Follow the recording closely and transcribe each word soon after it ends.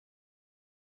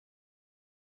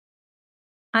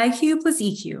IQ plus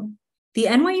EQ. The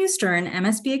NYU Stern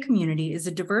MSBA community is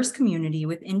a diverse community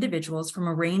with individuals from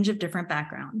a range of different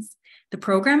backgrounds. The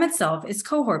program itself is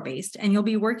cohort-based, and you'll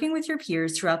be working with your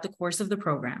peers throughout the course of the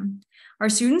program. Our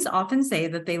students often say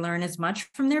that they learn as much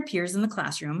from their peers in the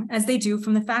classroom as they do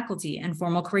from the faculty and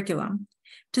formal curriculum.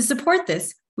 To support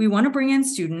this, we want to bring in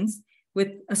students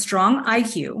with a strong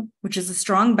IQ, which is a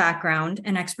strong background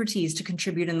and expertise to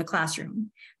contribute in the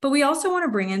classroom. But we also want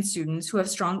to bring in students who have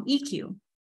strong EQ,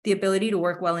 the ability to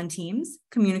work well in teams,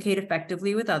 communicate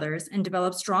effectively with others, and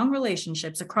develop strong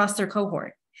relationships across their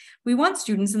cohort. We want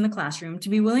students in the classroom to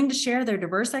be willing to share their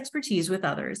diverse expertise with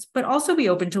others, but also be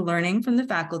open to learning from the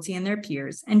faculty and their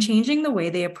peers and changing the way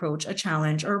they approach a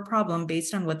challenge or a problem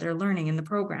based on what they're learning in the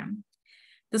program.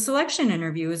 The selection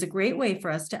interview is a great way for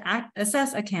us to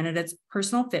assess a candidate's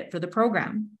personal fit for the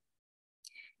program.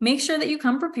 Make sure that you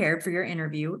come prepared for your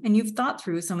interview and you've thought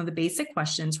through some of the basic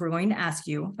questions we're going to ask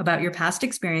you about your past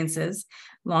experiences,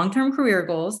 long-term career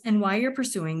goals, and why you're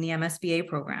pursuing the MSBA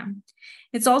program.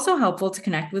 It's also helpful to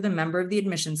connect with a member of the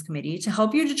admissions committee to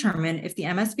help you determine if the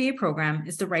MSBA program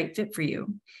is the right fit for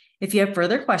you. If you have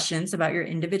further questions about your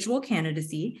individual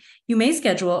candidacy, you may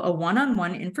schedule a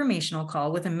one-on-one informational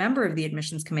call with a member of the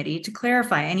admissions committee to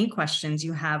clarify any questions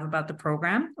you have about the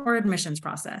program or admissions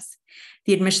process.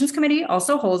 The admissions committee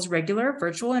also holds regular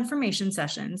virtual information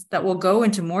sessions that will go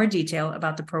into more detail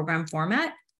about the program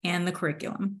format and the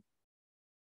curriculum.